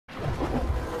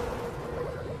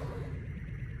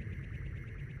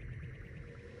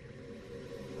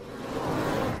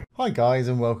Hi guys,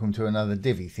 and welcome to another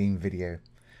Divi Theme video.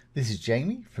 This is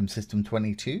Jamie from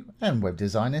System22 and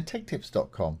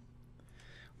webdesignandtechtips.com.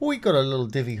 Well, we got a little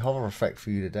Divi hover effect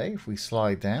for you today. If we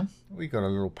slide down, we got a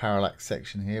little parallax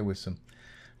section here with some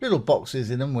little boxes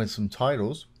in them with some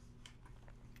titles.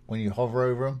 When you hover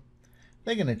over them,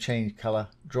 they're going to change color,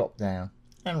 drop down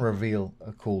and reveal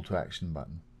a call to action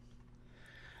button.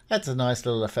 That's a nice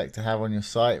little effect to have on your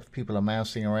site. If people are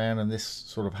mousing around and this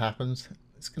sort of happens,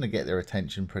 it's going to get their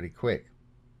attention pretty quick.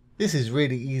 This is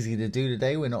really easy to do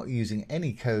today. We're not using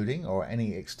any coding or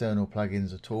any external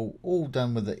plugins at all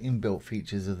done with the inbuilt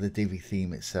features of the Divi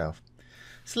theme itself.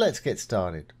 So let's get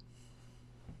started.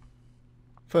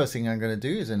 First thing I'm going to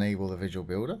do is enable the Visual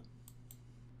Builder.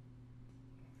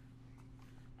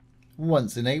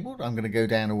 Once enabled, I'm going to go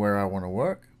down to where I want to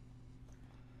work.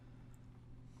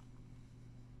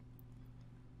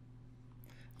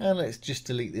 And let's just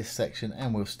delete this section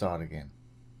and we'll start again.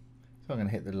 So I'm going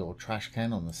to hit the little trash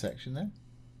can on the section there.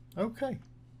 Okay.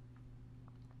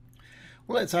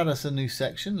 Well, let's add us a new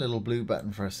section, little blue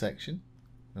button for a section.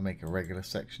 We'll make a regular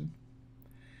section.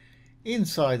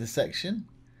 Inside the section,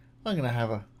 I'm going to have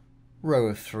a row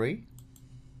of 3.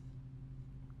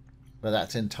 But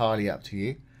that's entirely up to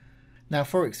you. Now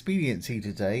for expediency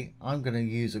today, I'm going to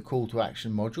use a call to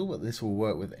action module, but this will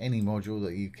work with any module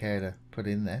that you care to put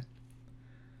in there.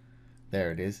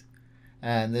 There it is.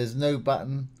 And there's no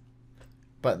button.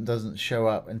 Button doesn't show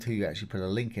up until you actually put a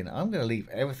link in. I'm going to leave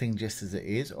everything just as it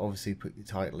is. Obviously put your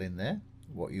title in there,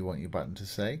 what you want your button to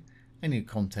say, and your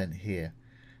content here.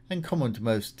 And common to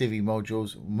most Divi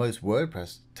modules, most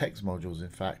WordPress text modules in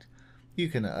fact, you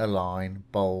can align,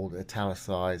 bold,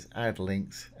 italicize, add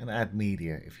links, and add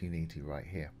media if you need to right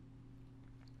here.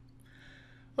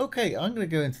 Okay, I'm going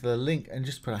to go into the link and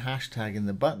just put a hashtag in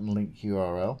the button link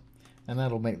URL, and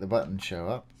that'll make the button show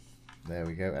up. There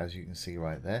we go, as you can see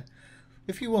right there.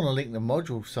 If you want to link the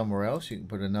module somewhere else, you can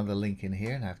put another link in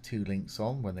here and have 2 links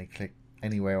on. When they click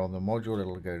anywhere on the module,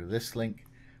 it'll go to this link.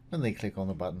 When they click on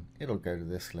the button, it'll go to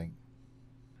this link.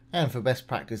 And for best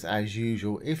practice, as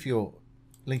usual, if you're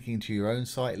linking to your own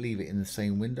site, leave it in the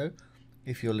same window.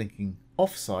 If you're linking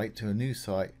off-site to a new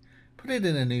site, put it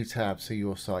in a new tab so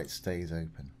your site stays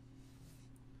open.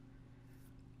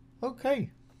 Okay.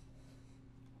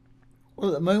 Well,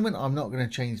 at the moment, I'm not going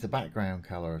to change the background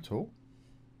color at all.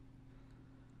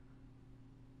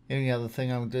 The only other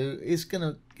thing I'm going to do is going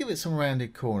to give it some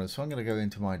rounded corners. So I'm going to go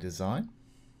into my design.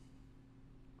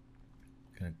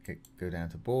 Going to go down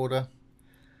to border.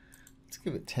 Let's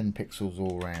give it 10 pixels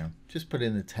all round. Just put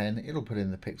in the 10. It'll put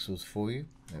in the pixels for you.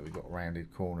 There we've got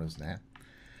rounded corners now.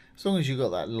 As long as you've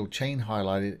got that little chain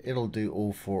highlighted, it'll do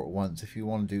all 4 at once. If you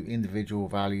want to do individual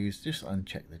values, just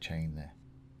uncheck the chain there.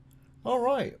 All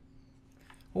right.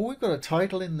 Well, we've got a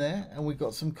title in there and we've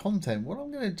got some content. What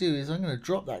I'm going to do is I'm going to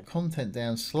drop that content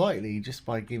down slightly just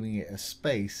by giving it a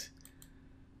space,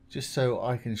 just so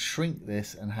I can shrink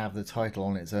this and have the title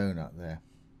on its own up there.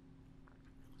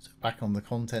 So back on the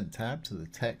content tab to the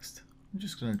text, I'm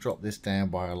just going to drop this down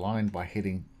by a line by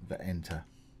hitting the enter.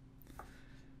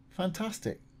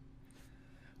 Fantastic.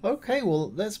 Okay,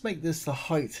 well, let's make this the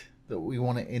height that we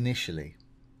want it initially.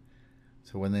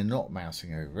 So when they're not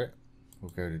mousing over it,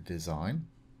 we'll go to design.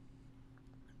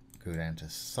 Go down to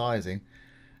sizing,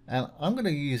 and I'm going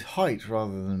to use height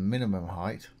rather than minimum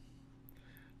height,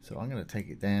 so I'm going to take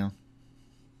it down.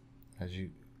 As you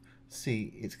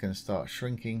see, it's going to start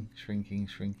shrinking.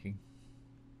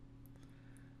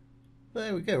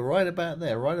 There we go, right about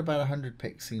there, right about 100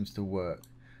 pixels seems to work.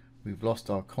 We've lost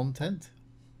our content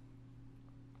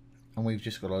and we've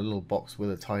just got a little box with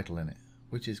a title in it,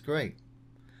 which is great.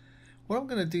 What I'm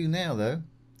going to do now though,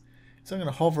 so I'm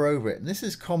going to hover over it, and this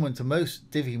is common to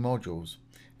most Divi modules.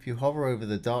 If you hover over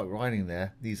the dark writing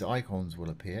there, these icons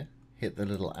will appear. Hit the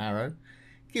little arrow.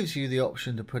 It gives you the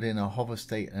option to put in a hover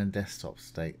state and a desktop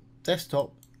state.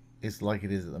 Desktop is like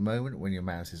it is at the moment when your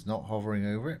mouse is not hovering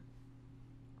over it.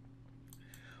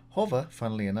 Hover,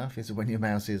 funnily enough, is when your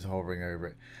mouse is hovering over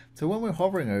it. So when we're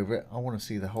hovering over it, I want to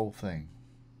see the whole thing.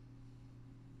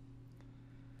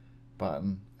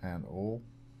 Button and all.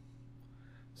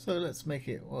 So let's make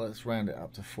it, well, let's round it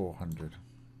up to 400.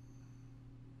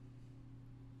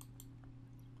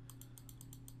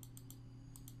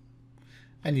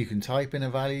 And you can type in a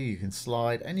value, you can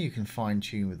slide, and you can fine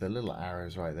tune with the little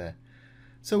arrows right there.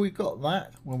 So we've got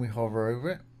that when we hover over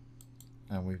it,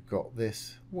 and we've got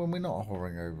this when we're not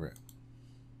hovering over it.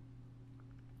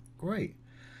 Great.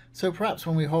 So perhaps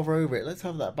when we hover over it, let's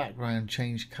have that background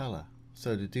change color.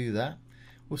 So to do that,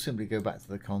 we'll simply go back to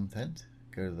the content,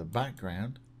 go to the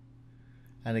background,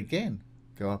 and again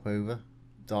go up over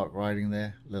dark writing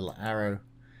there, little arrow,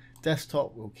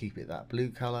 Desktop, we'll keep it that blue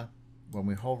color. When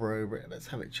we hover over it, let's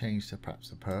have it change to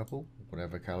perhaps a purple,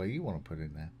 whatever color you want to put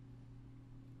in there.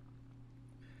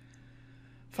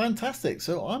 Fantastic.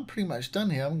 So I'm pretty much done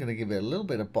here. I'm going to give it a little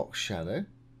bit of box shadow,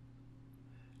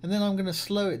 and then I'm going to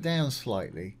slow it down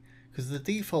slightly, because the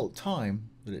default time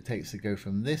that it takes to go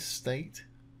from this state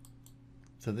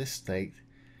to this state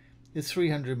is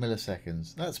 300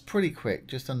 milliseconds. That's pretty quick,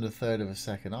 just under a third of a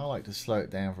second. I like to slow it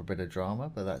down for a bit of drama,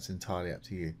 but that's entirely up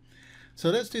to you. So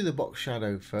let's do the box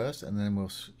shadow first, and then we'll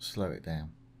slow it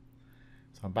down.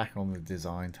 So I'm back on the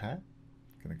design tab.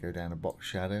 I'm going to go down to box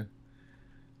shadow.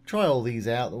 Try all these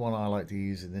out. The one I like to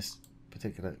use in this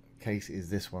particular case is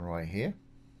this one right here.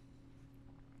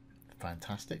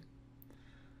 Fantastic.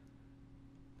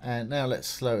 And now let's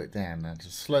slow it down. Now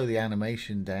to slow the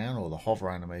animation down, or the hover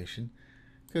animation,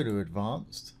 go to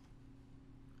advanced,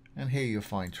 and here you'll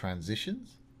find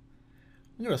transitions.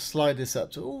 I'm going to slide this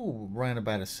up to around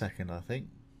about a second, I think.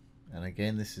 And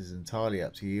again, this is entirely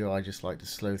up to you. I just like to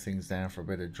slow things down for a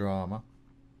bit of drama.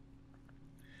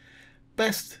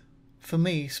 Best for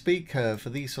me, speed curve for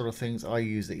these sort of things, I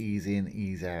use the ease in,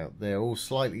 ease out. They're all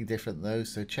slightly different though,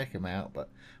 so check them out. But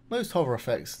most hover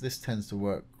effects, this tends to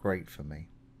work great for me.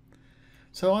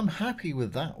 So I'm happy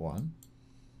with that one.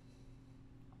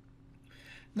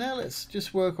 Now let's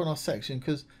just work on our section,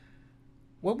 because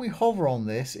when we hover on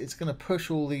this, it's going to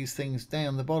push all these things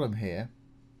down the bottom here.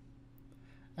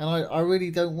 And I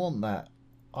really don't want that.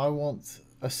 I want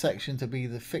a section to be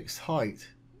the fixed height.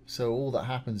 So all that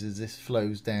happens is this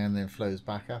flows down, then flows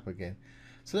back up again.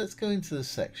 So let's go into the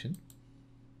section.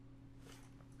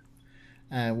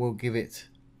 And we'll give it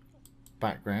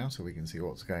background so we can see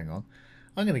what's going on.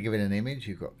 I'm going to give it an image.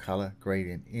 You've got color,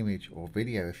 gradient, image, or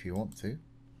video if you want to.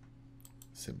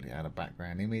 Simply add a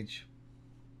background image.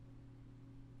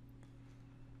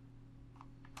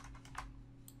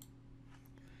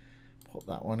 Put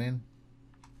that one in.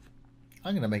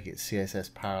 I'm going to make it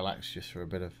CSS Parallax just for a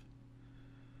bit of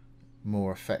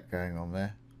more effect going on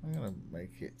there. I'm going to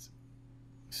make it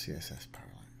CSS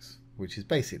Parallax, which is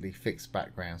basically fixed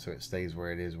background, so it stays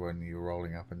where it is when you're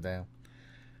rolling up and down.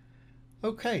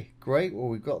 Okay, great. Well,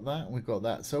 we've got that, we've got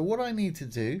that. So what I need to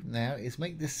do now is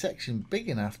make this section big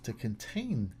enough to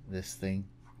contain this thing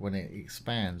when it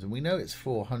expands. And we know it's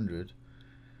 400.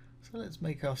 So let's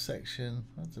make our section,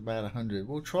 that's about 100.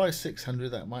 We'll try 600,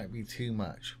 that might be too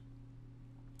much.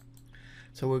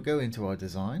 So we'll go into our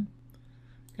design.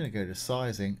 I'm going to go to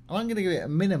sizing. And I'm going to give it a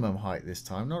minimum height this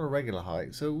time, not a regular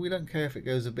height. So we don't care if it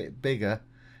goes a bit bigger.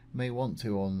 You may want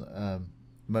to on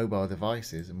mobile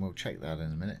devices, and we'll check that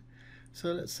in a minute.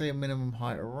 So let's say a minimum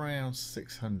height around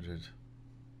 600.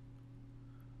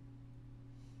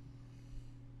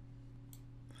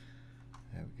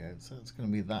 There we go. So it's going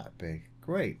to be that big.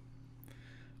 Great.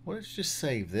 Well, let's just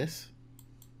save this.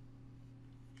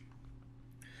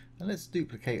 And let's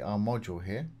duplicate our module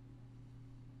here.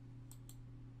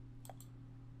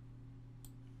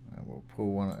 And we'll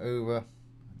pull one over.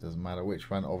 It doesn't matter which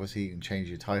one. Obviously, you can change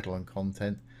your title and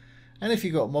content. And if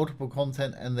you've got multiple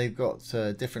content and they've got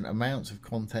different amounts of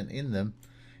content in them,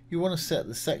 you want to set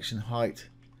the section height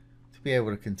to be able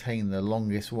to contain the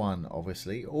longest one,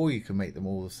 obviously, or you can make them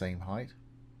all the same height.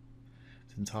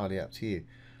 It's entirely up to you.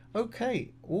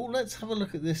 Okay, well, let's have a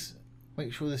look at this.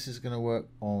 Make sure this is going to work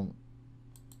on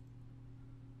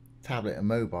tablet and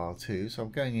mobile too. So I'm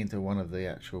going into one of the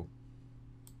actual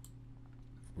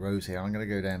rows here. I'm going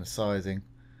to go down to sizing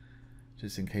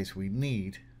just in case we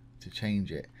need to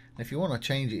change it. And if you want to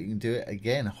change it, you can do it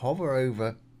again. Hover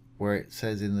over where it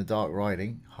says in the dark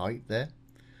writing height there.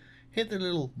 Hit the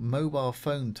little mobile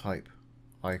phone type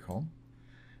icon,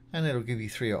 and it'll give you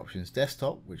three options: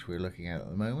 desktop, which we're looking at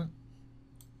the moment,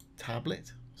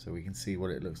 tablet, so we can see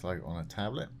what it looks like on a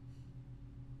tablet.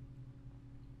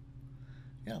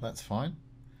 Yeah, that's fine.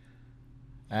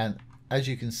 And as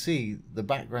you can see, the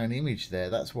background image there,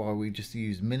 that's why we just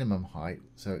use minimum height,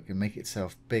 so it can make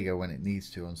itself bigger when it needs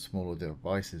to on smaller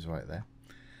devices right there.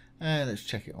 And let's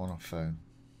check it on a phone.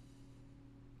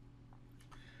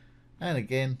 And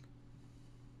again,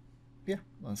 yeah,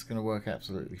 that's going to work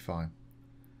absolutely fine.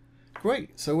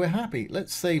 Great, so we're happy.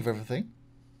 Let's save everything.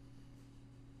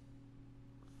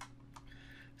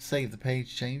 Save the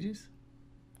page changes.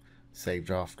 Save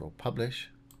draft or publish.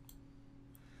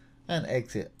 And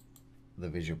exit the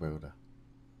Visual Builder.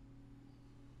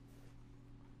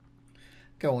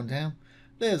 Go on down.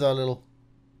 There's our little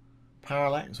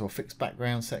parallax or fixed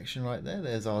background section right there.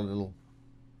 There's our little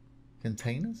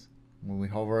containers. When we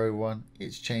hover over one,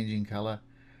 it's changing color,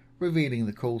 revealing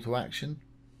the call to action.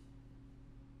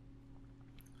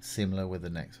 Similar with the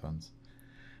next ones.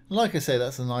 Like I say,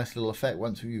 that's a nice little effect.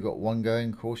 Once you've got one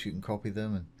going, of course you can copy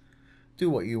them and do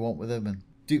what you want with them and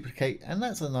duplicate, and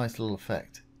that's a nice little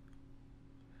effect.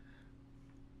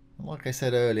 Like I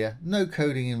said earlier, no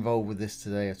coding involved with this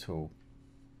today at all.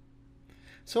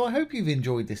 So I hope you've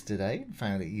enjoyed this today and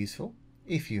found it useful.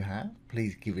 If you have,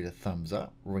 please give it a thumbs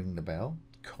up, ring the bell,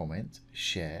 comment,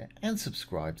 share and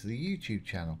subscribe to the YouTube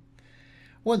channel.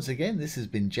 Once again, this has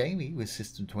been Jamie with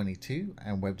System22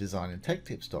 and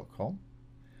webdesignandtechtips.com.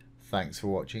 Thanks for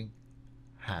watching.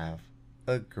 Have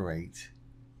a great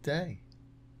day.